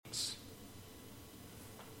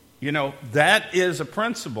That is a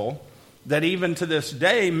principle that even to this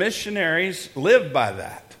day, missionaries live by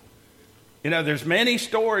that. There's many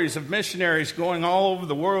stories of missionaries going all over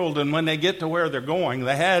the world, and when they get to where they're going,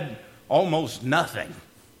 they had almost nothing.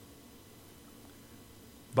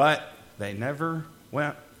 But they never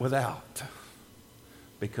went without,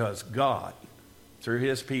 because God, through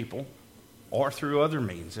His people, or through other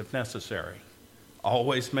means if necessary,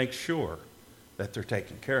 always makes sure that they're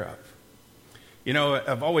taken care of.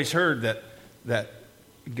 I've always heard that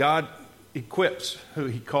God equips who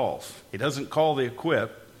He calls. He doesn't call the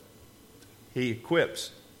equipped. He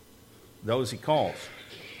equips those He calls.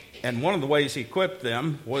 And one of the ways He equipped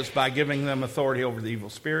them was by giving them authority over the evil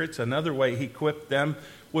spirits. Another way He equipped them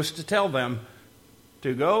was to tell them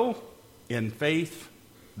to go in faith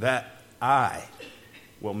that I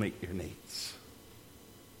will meet your needs.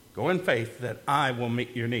 Go in faith that I will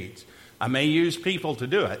meet your needs. I may use people to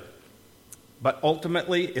do it, but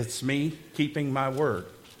ultimately it's me keeping my word,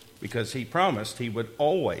 because He promised He would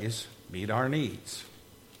always meet our needs.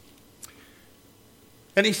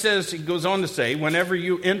 And he goes on to say, whenever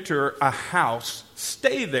you enter a house,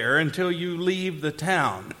 stay there until you leave the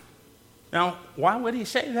town. Now, why would he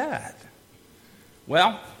say that?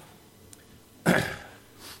 Well,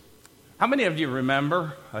 how many of you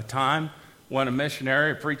remember a time when a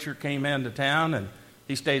missionary, a preacher came into town and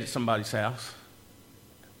he stayed at somebody's house?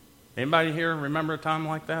 Anybody here remember a time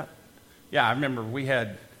like that? Yeah, I remember we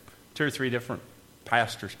had 2 or 3 different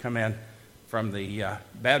pastors come in from the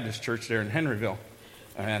Baptist church there in Henryville.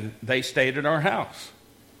 And they stayed at our house.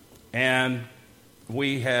 And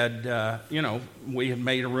we had, we had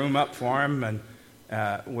made a room up for him, and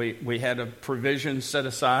we had a provision set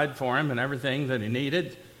aside for him and everything that he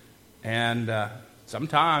needed. And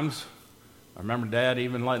sometimes, I remember Dad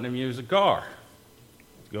even letting him use a car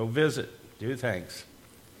to go visit, do things.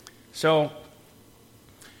 So,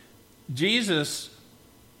 Jesus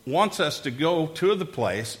wants us to go to the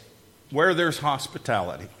place where there's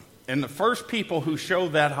hospitality. And the first people who show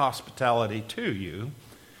that hospitality to you,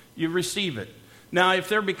 you receive it. Now, if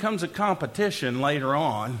there becomes a competition later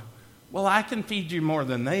on, well, I can feed you more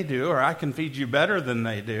than they do, or I can feed you better than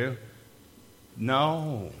they do.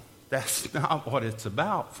 No, that's not what it's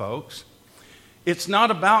about, folks. It's not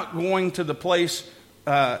about going to the place,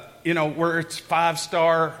 where it's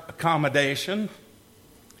 5-star accommodation.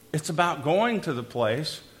 It's about going to the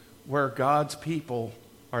place where God's people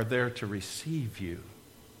are there to receive you.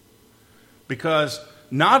 Because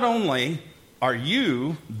not only are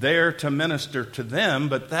you there to minister to them,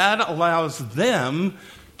 but that allows them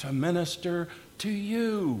to minister to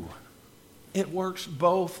you. It works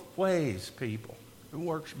both ways, people. It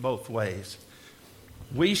works both ways.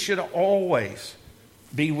 We should always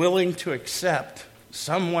be willing to accept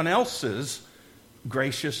someone else's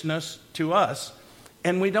graciousness to us.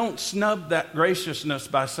 And we don't snub that graciousness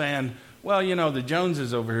by saying, well, the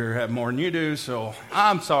Joneses over here have more than you do, so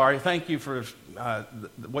I'm sorry. Thank you for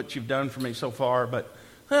what you've done for me so far, but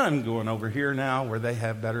I'm going over here now where they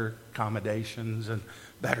have better accommodations and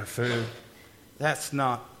better food. That's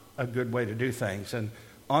not a good way to do things. And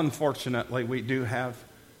unfortunately, we do have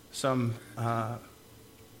some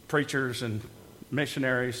preachers and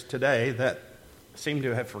missionaries today that seem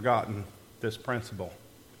to have forgotten this principle.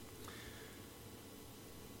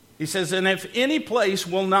 He says, and if any place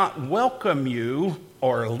will not welcome you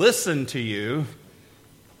or listen to you,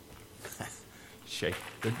 shake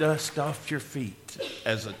the dust off your feet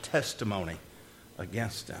as a testimony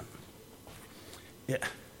against them.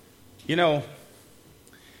 Yeah.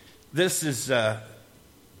 This is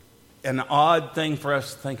an odd thing for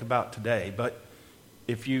us to think about today, but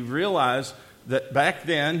if you realize that back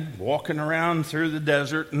then, walking around through the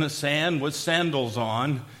desert in the sand with sandals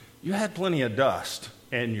on, you had plenty of dust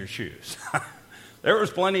in your shoes. There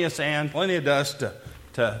was plenty of sand, plenty of dust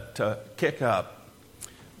to kick up.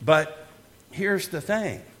 But here's the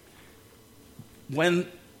thing. When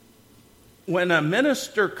a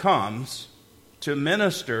minister comes to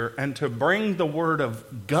minister and to bring the word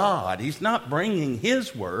of God, he's not bringing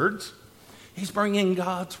his words, he's bringing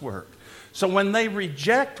God's word. So when they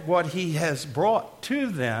reject what he has brought to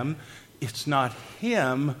them, it's not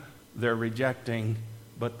him they're rejecting,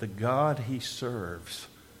 but the God he serves,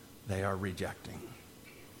 they are rejecting.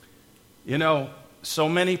 So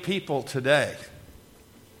many people today,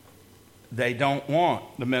 they don't want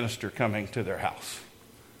the minister coming to their house.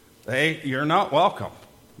 You're not welcome.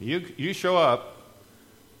 You show up,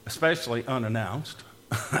 especially unannounced,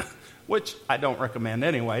 which I don't recommend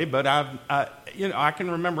anyway, but I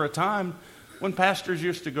can remember a time when pastors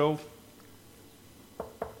used to go,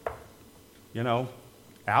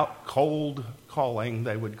 out cold calling,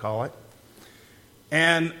 they would call it.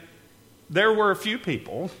 And there were a few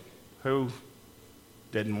people who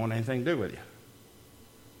didn't want anything to do with you.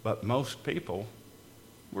 But most people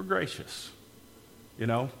were gracious,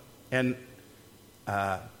 And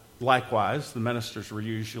likewise, the ministers were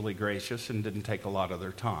usually gracious and didn't take a lot of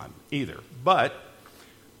their time either. But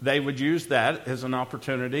they would use that as an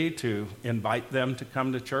opportunity to invite them to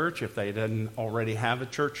come to church if they didn't already have a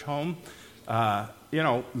church home.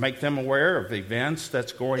 Make them aware of events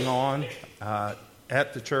that's going on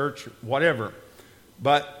at the church, whatever.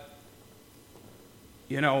 But,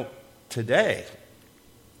 today,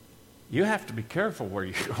 you have to be careful where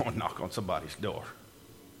you go and knock on somebody's door.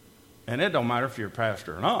 And it don't matter if you're a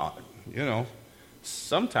pastor or not,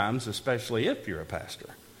 Sometimes, especially if you're a pastor,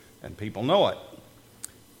 and people know it.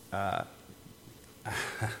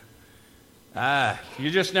 You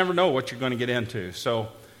just never know what you're going to get into. So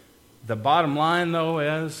the bottom line, though,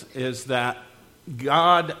 is that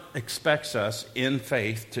God expects us in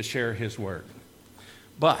faith to share His word.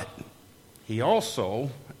 But He also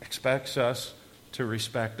expects us to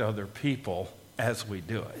respect other people as we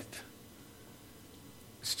do it.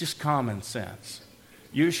 It's just common sense.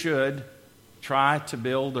 You should try to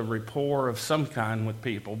build a rapport of some kind with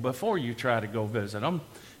people before you try to go visit them.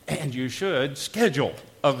 And you should schedule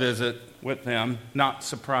a visit with them, not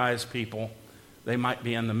surprise people. They might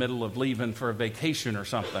be in the middle of leaving for a vacation or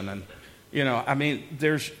something. And,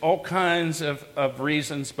 there's all kinds of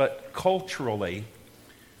reasons, but culturally,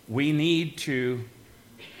 we need to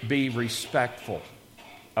be respectful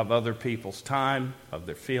of other people's time, of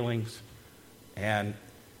their feelings. And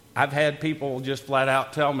I've had people just flat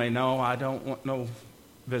out tell me, no, I don't want no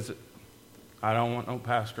visit. I don't want no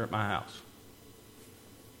pastor at my house.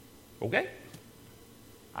 Okay,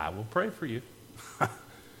 I will pray for you.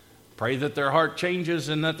 Pray that their heart changes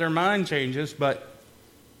and that their mind changes, but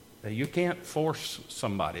you can't force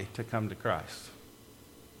somebody to come to Christ.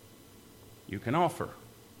 You can offer,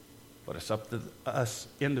 but it's up to us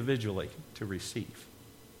individually to receive.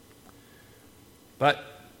 But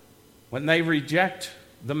when they reject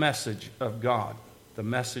the message of God, the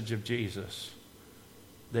message of Jesus,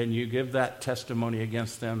 then you give that testimony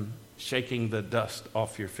against them, shaking the dust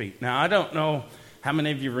off your feet. Now, I don't know how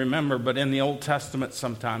many of you remember, but in the Old Testament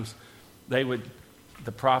sometimes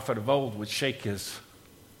the prophet of old would shake his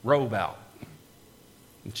robe out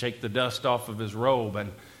and shake the dust off of his robe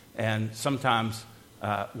and sometimes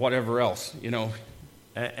whatever else,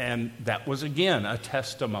 and that was again a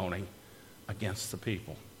testimony against the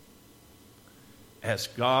people.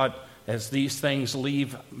 As these things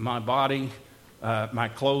leave my body, my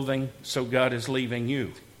clothing, so God is leaving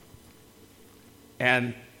you.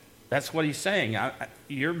 And that's what he's saying.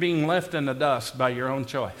 You're being left in the dust by your own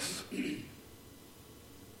choice.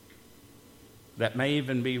 That may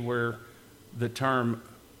even be where the term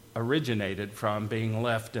originated from, being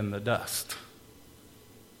left in the dust.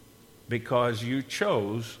 Because you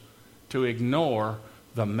chose to ignore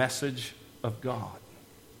the message of God.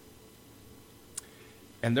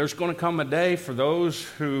 And there's going to come a day for those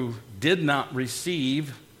who did not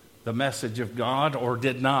receive the message of God or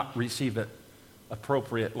did not receive it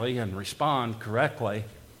appropriately and respond correctly,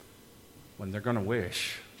 when they're going to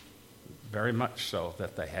wish very much so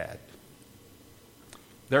that they had.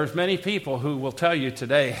 There's many people who will tell you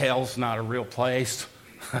today hell's not a real place.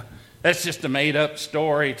 That's just a made-up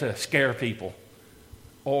story to scare people.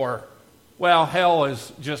 Or, well, hell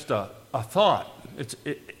is just a thought.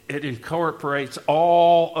 It incorporates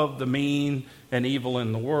all of the mean and evil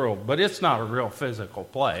in the world, but it's not a real physical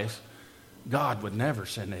place. God would never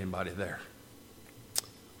send anybody there.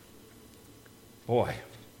 Boy,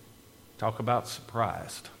 talk about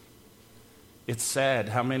surprised. It's sad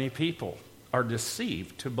how many people are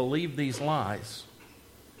deceived to believe these lies.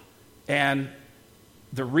 And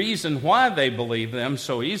the reason why they believe them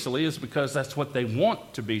so easily is because that's what they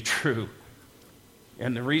want to be true.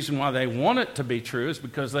 And the reason why they want it to be true is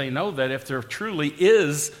because they know that if there truly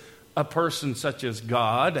is a person such as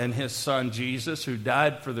God and His Son Jesus, who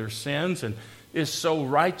died for their sins and is so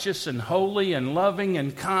righteous and holy and loving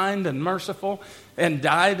and kind and merciful and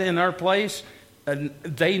died in our place, and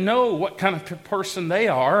they know what kind of person they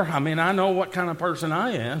are. I mean, I know what kind of person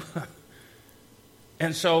I am.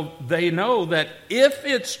 And so they know that if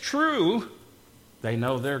it's true, they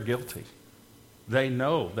know they're guilty. They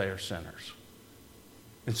know they are sinners.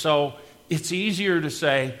 And so it's easier to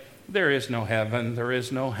say, there is no heaven, there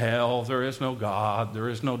is no hell, there is no God, there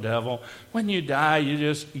is no devil. When you die,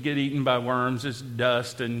 you get eaten by worms, it's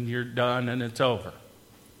dust, and you're done, and it's over.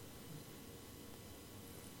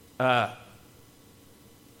 It's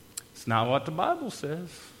not what the Bible says.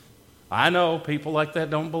 I know people like that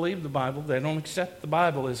don't believe the Bible. They don't accept the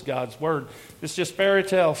Bible as God's word. It's just fairy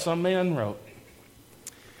tale some man wrote.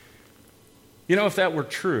 You know, if that were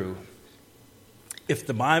true, if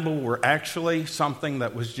the Bible were actually something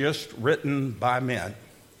that was just written by men,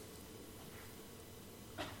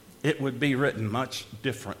 it would be written much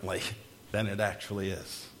differently than it actually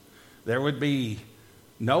is. There would be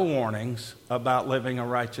no warnings about living a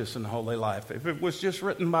righteous and holy life if it was just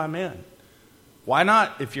written by men. Why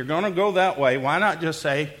not, if you're going to go that way, why not just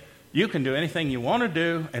say, you can do anything you want to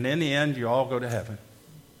do, and in the end, you all go to heaven?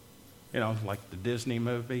 You know, like the Disney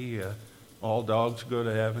movie, all dogs go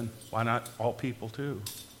to heaven. Why not all people too?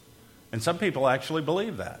 And some people actually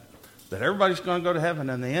believe that everybody's going to go to heaven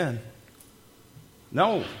in the end.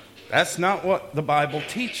 No, that's not what the Bible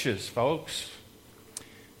teaches, folks.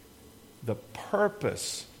 The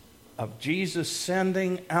purpose of Jesus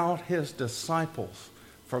sending out his disciples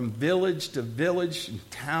from village to village, and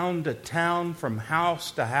town to town, from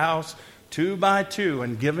house to house, 2 by 2,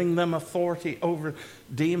 and giving them authority over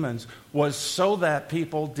demons was so that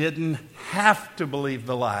people didn't have to believe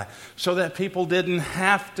the lie, so that people didn't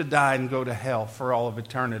have to die and go to hell for all of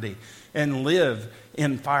eternity and live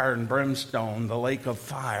in fire and brimstone, the lake of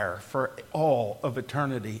fire, for all of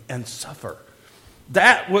eternity and suffer.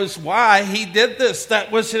 That was why he did this.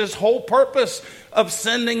 That was his whole purpose of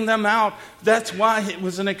sending them out. That's why it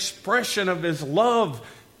was an expression of his love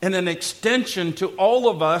and an extension to all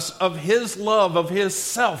of us of his love, of his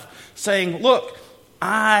self, saying, look,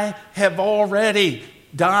 I have already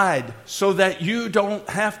died so that you don't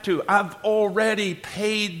have to. I've already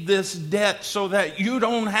paid this debt so that you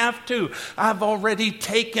don't have to. I've already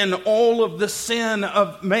taken all of the sin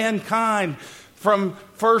of mankind from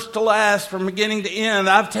first to last, from beginning to end.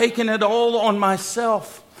 I've taken it all on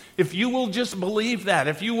myself. If you will just believe that,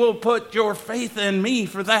 if you will put your faith in me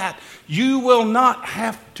for that, you will not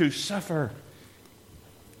have to suffer.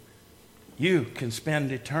 You can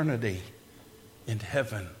spend eternity in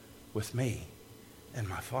heaven with me and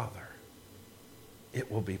my Father.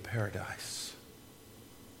 It will be paradise.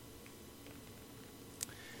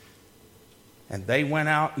 And they went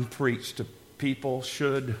out and preached to people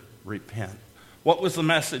should repent. What was the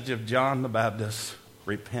message of John the Baptist?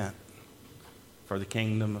 Repent, for the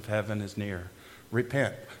kingdom of heaven is near.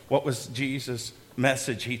 Repent. What was Jesus'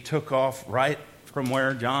 message? He took off right from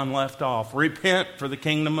where John left off. Repent, for the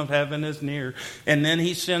kingdom of heaven is near. And then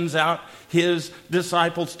he sends out his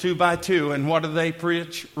disciples 2 by 2. And what do they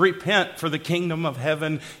preach? Repent, for the kingdom of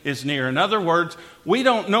heaven is near. In other words, we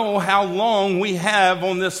don't know how long we have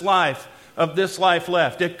on this life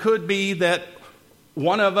left. It could be that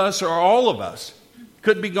one of us or all of us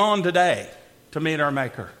could be gone today to meet our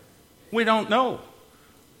Maker. We don't know.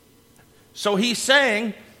 So he's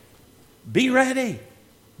saying, be ready.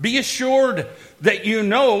 Be assured that you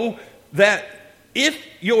know that if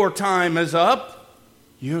your time is up,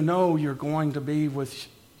 you know you're going to be with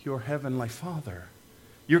your heavenly Father.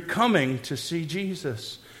 You're coming to see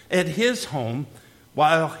Jesus at his home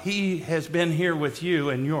while he has been here with you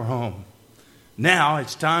in your home. Now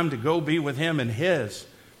it's time to go be with him in his.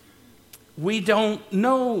 We don't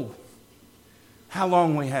know how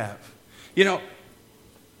long we have. You know,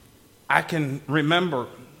 I can remember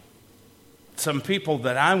some people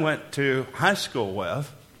that I went to high school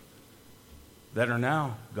with that are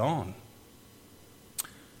now gone.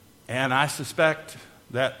 And I suspect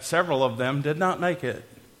that several of them did not make it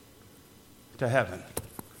to heaven,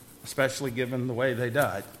 especially given the way they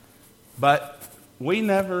died. But we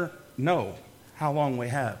never know how long we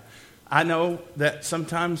have. I know that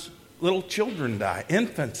sometimes little children die,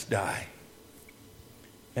 infants die.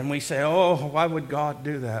 And we say, oh, why would God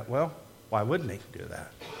do that? Well, why wouldn't he do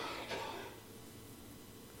that?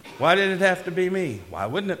 Why did it have to be me? Why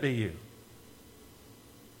wouldn't it be you?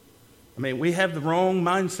 I mean, we have the wrong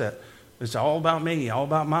mindset. It's all about me, all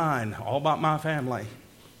about mine, all about my family.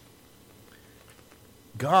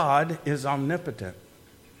 God is omnipotent.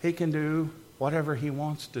 He can do whatever he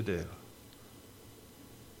wants to do.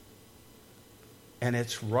 And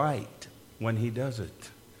it's right when he does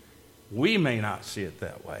it. We may not see it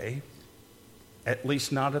that way, at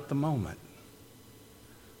least not at the moment.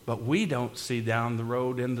 But we don't see down the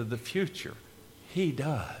road into the future. He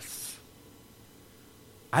does.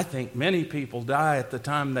 I think many people die at the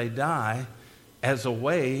time they die as a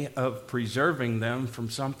way of preserving them from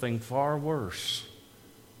something far worse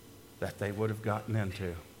that they would have gotten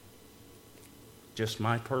into. Just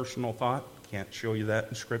my personal thought. Can't show you that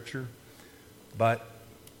in Scripture. But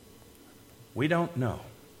we don't know.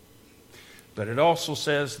 But it also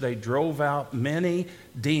says they drove out many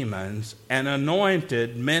demons and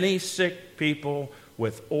anointed many sick people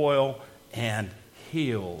with oil and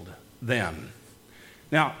healed them.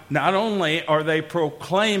 Now, not only are they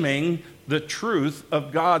proclaiming the truth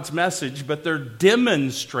of God's message, but they're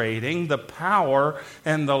demonstrating the power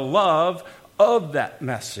and the love of that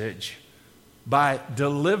message by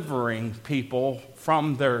delivering people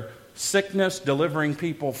from their sickness, delivering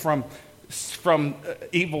people from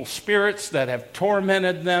evil spirits that have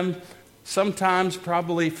tormented them, sometimes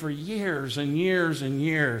probably for years and years and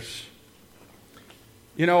years.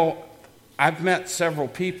 You know, I've met several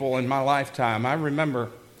people in my lifetime. I remember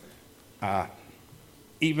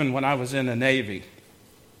even when I was in the Navy,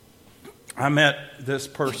 I met this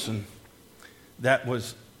person that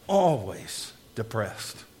was always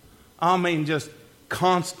depressed. I mean, just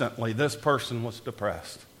constantly, this person was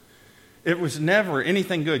depressed. It was never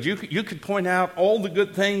anything good. You could point out all the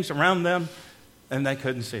good things around them, and they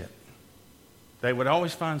couldn't see it. They would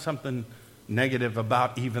always find something negative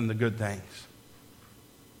about even the good things.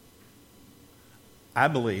 I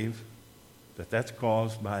believe that that's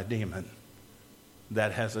caused by a demon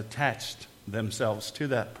that has attached themselves to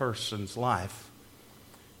that person's life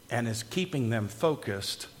and is keeping them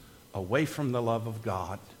focused away from the love of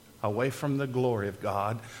God, away from the glory of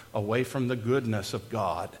God, away from the goodness of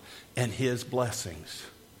God and His blessings.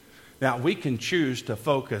 Now, we can choose to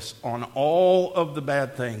focus on all of the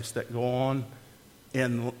bad things that go on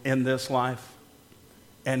in this life,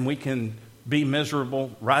 and we can be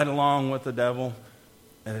miserable right along with the devil,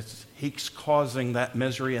 and he's causing that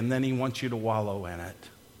misery, and then he wants you to wallow in it.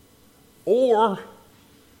 Or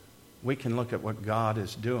we can look at what God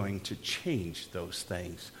is doing to change those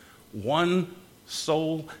things, one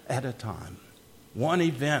soul at a time, one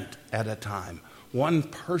event at a time, one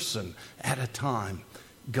person at a time.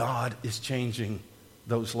 God is changing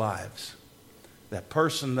those lives. That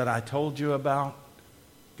person that I told you about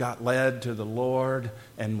got led to the Lord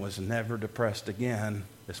and was never depressed again,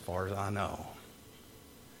 as far as I know.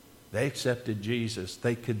 They accepted Jesus.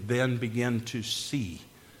 They could then begin to see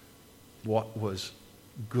what was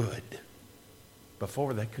good.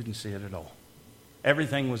 Before, they couldn't see it at all.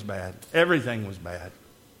 Everything was bad. Everything was bad.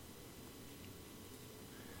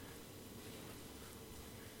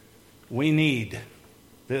 We need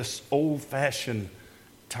this old-fashioned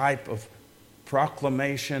type of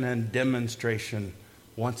proclamation and demonstration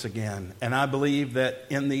once again. And I believe that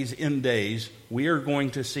in these end days, we are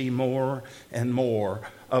going to see more and more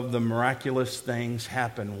of the miraculous things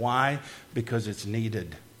happen. Why? Because it's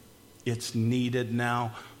needed. It's needed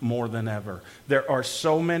now more than ever. There are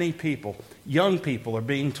so many people, young people are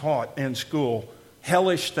being taught in school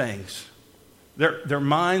hellish things. Their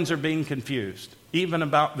minds are being confused, even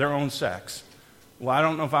about their own sex. Well, I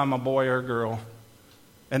don't know if I'm a boy or a girl.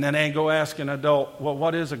 And then they go ask an adult, well,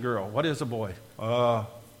 what is a girl? What is a boy? I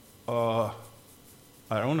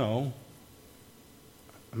don't know.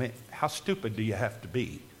 I mean, how stupid do you have to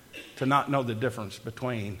be to not know the difference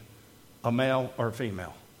between a male or a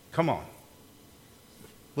female? Come on.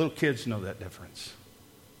 Little kids know that difference.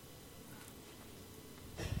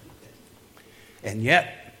 And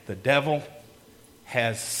yet, the devil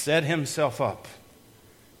has set himself up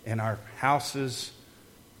in our houses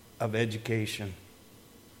of education.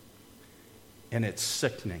 And it's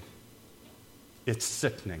sickening. It's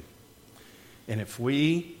sickening. And if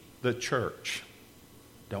we, the church,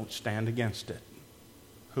 don't stand against it,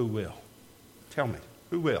 who will? Tell me,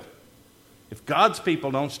 who will? If God's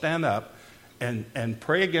people don't stand up and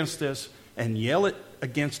pray against this and yell it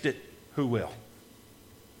against it, who will?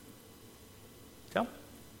 Tell me.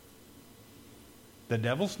 The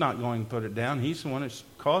devil's not going to put it down. He's the one that's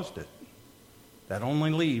caused it. That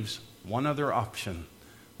only leaves one other option.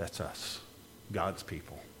 That's us, God's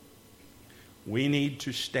people. We need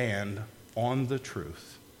to stand on the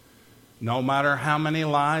truth. No matter how many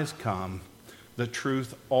lies come, the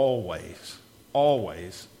truth always,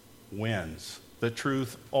 always wins. The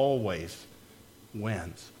truth always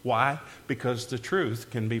wins. Why? Because the truth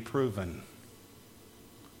can be proven.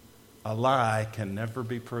 A lie can never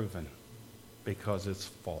be proven because it's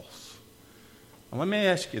false. Now, let me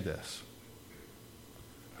ask you this.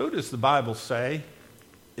 Who does the Bible say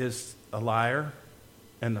is a liar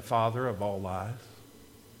and the father of all lies?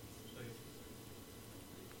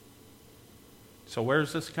 So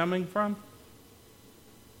where's this coming from?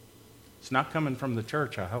 It's not coming from the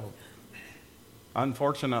church, I hope.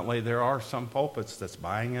 Unfortunately, there are some pulpits that's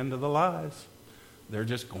buying into the lies. They're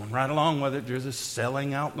just going right along with it. They're just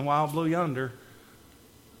selling out in the wild blue yonder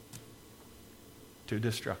to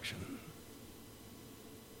destruction.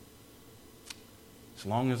 As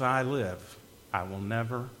long as I live, I will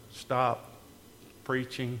never stop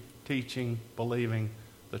preaching, teaching, believing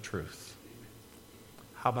the truth.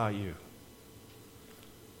 How about you?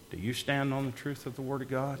 Do you stand on the truth of the Word of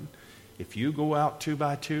God? If you go out 2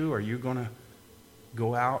 by 2, are you going to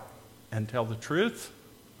go out and tell the truth?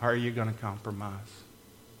 Or are you going to compromise?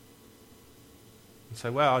 And say,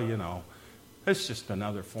 well, it's just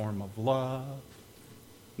another form of love.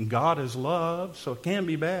 And God is love, so it can't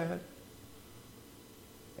be bad.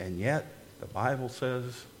 And yet, the Bible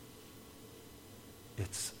says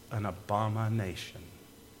it's an abomination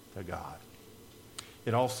to God.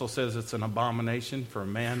 It also says it's an abomination for a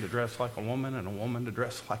man to dress like a woman and a woman to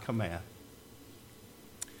dress like a man.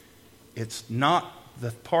 It's not the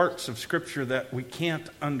parts of Scripture that we can't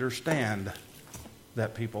understand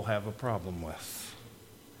that people have a problem with.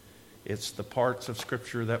 It's the parts of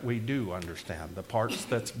Scripture that we do understand. The parts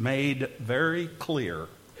that's made very clear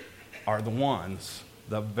are the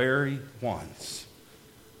very ones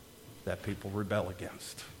that people rebel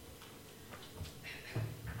against.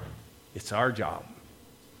 It's our job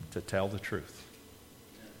to tell the truth.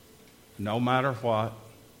 No matter what,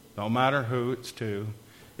 no matter who it's to,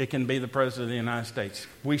 it can be the President of the United States.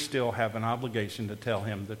 We still have an obligation to tell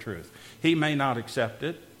him the truth. He may not accept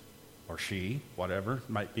it, or she, whatever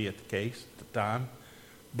might be at the case at the time,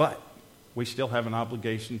 but we still have an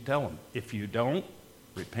obligation to tell him. If you don't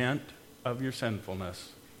repent of your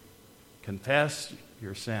sinfulness, confess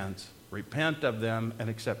your sins, repent of them, and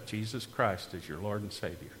accept Jesus Christ as your Lord and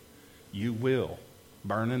Savior, you will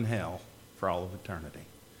burn in hell for all of eternity.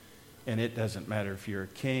 And it doesn't matter if you're a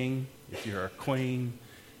king, if you're a queen,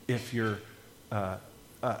 if you're a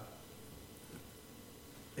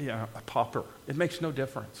pauper. It makes no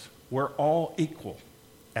difference. We're all equal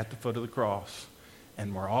at the foot of the cross,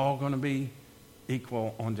 and we're all going to be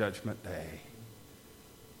equal on Judgment Day.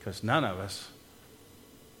 Because none of us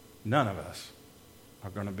are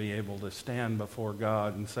going to be able to stand before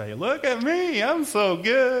God and say, look at me, I'm so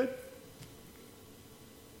good.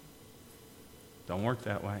 Don't work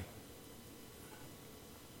that way.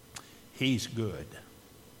 He's good.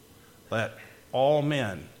 Let all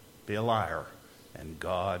men be a liar and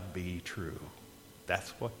God be true. That's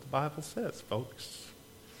what the Bible says, folks.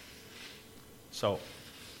 So,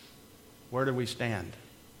 where do we stand?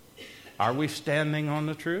 Are we standing on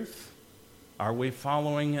the truth? Are we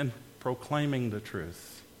following and proclaiming the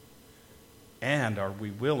truth? And are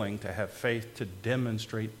we willing to have faith to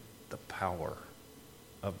demonstrate the power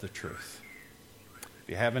of the truth? If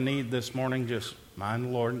you have a need this morning, just mind the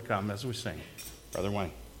Lord and come as we sing. Brother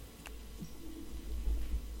Wayne.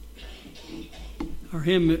 Our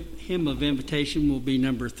hymn of invitation will be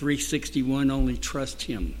number 361, Only Trust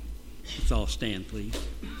Him. Let's all stand, please.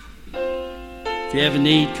 If you have a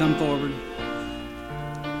need, come forward.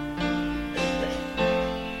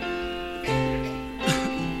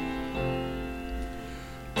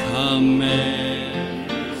 Amen.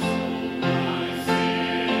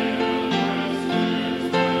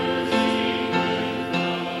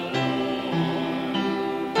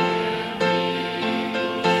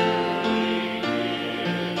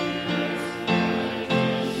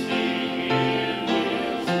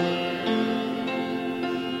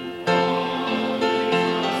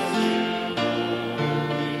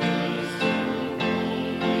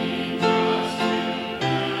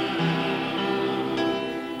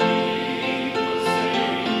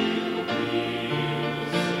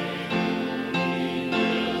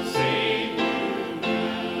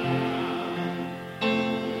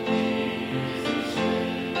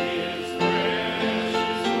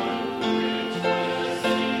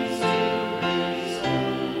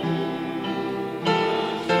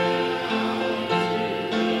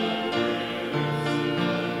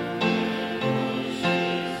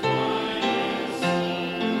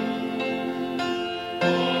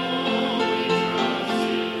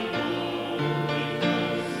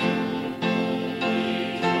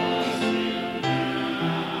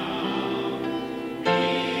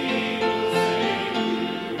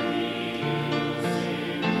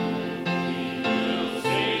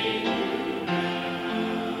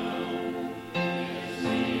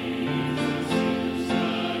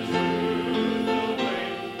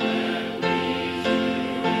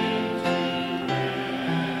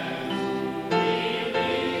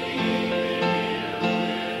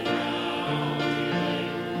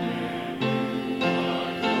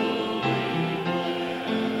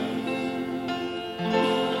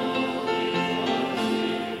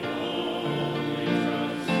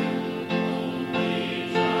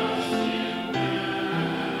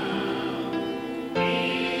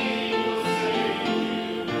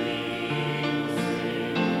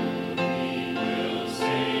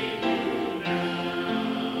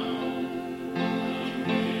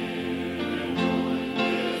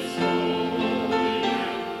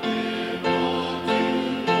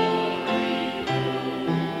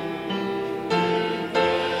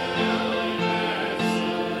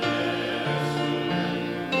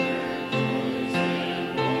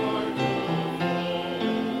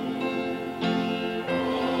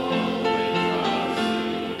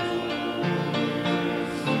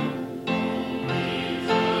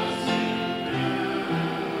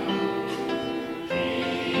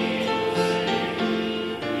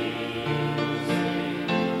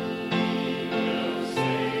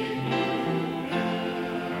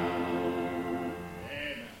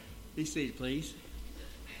 seated, please.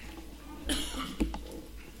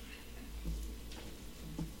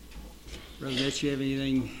 Brother Mitch, you have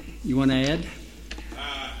anything you want to add?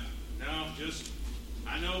 No, just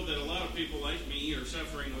I know that a lot of people like me are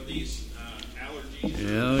suffering with these allergies,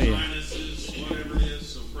 sinuses, whatever it is,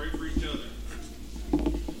 so pray for each other.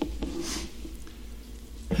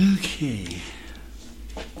 Okay.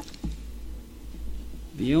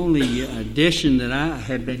 The only addition that I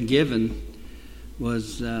had been given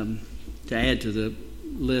was to add to the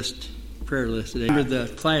prayer list today. For the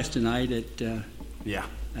class tonight at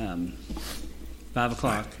 5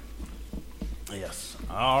 o'clock. Yes.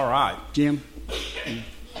 All right. Jim?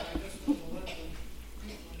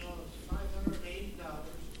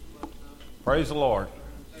 Praise the Lord.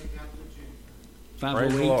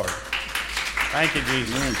 Praise the Lord. Thank you,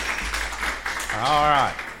 Jesus. Amen. All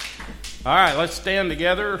right. All right, let's stand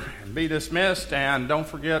together and be dismissed. And don't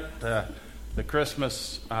forget the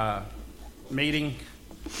Christmas meeting.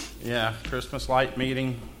 Yeah, Christmas light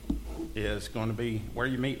meeting is going to be, where are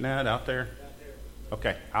you meeting at? Out there?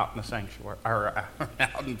 Okay, out in the sanctuary, or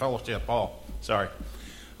out in Fellowship Hall. Sorry.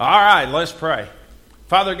 All right, let's pray.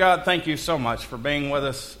 Father God, thank you so much for being with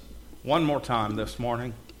us one more time this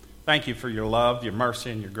morning. Thank you for your love, your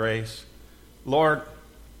mercy, and your grace. Lord,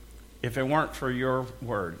 if it weren't for your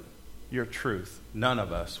word, your truth, none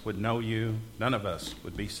of us would know you. None of us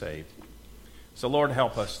would be saved. So, Lord,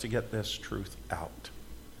 help us to get this truth out.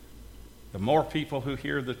 The more people who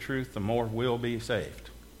hear the truth, the more will be saved.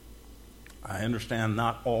 I understand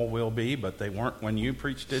not all will be, but they weren't when you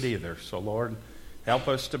preached it either. So, Lord, help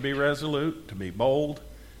us to be resolute, to be bold,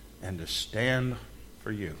 and to stand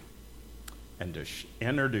for you, and to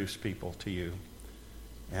introduce people to you.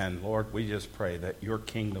 And, Lord, we just pray that your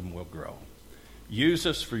kingdom will grow. Use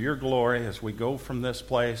us for your glory as we go from this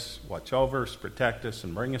place. Watch over us, protect us,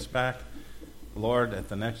 and bring us back, Lord, at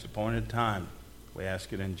the next appointed time. We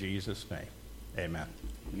ask it in Jesus' name. Amen.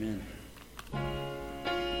 Amen.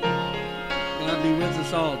 God be with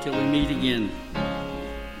us all till we meet again.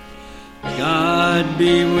 God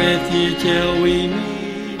be with you till we meet again.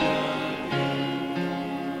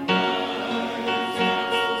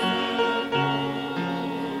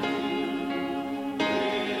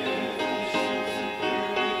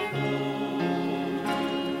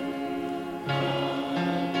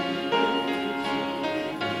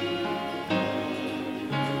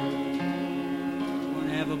 Want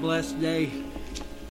to have a blessed day.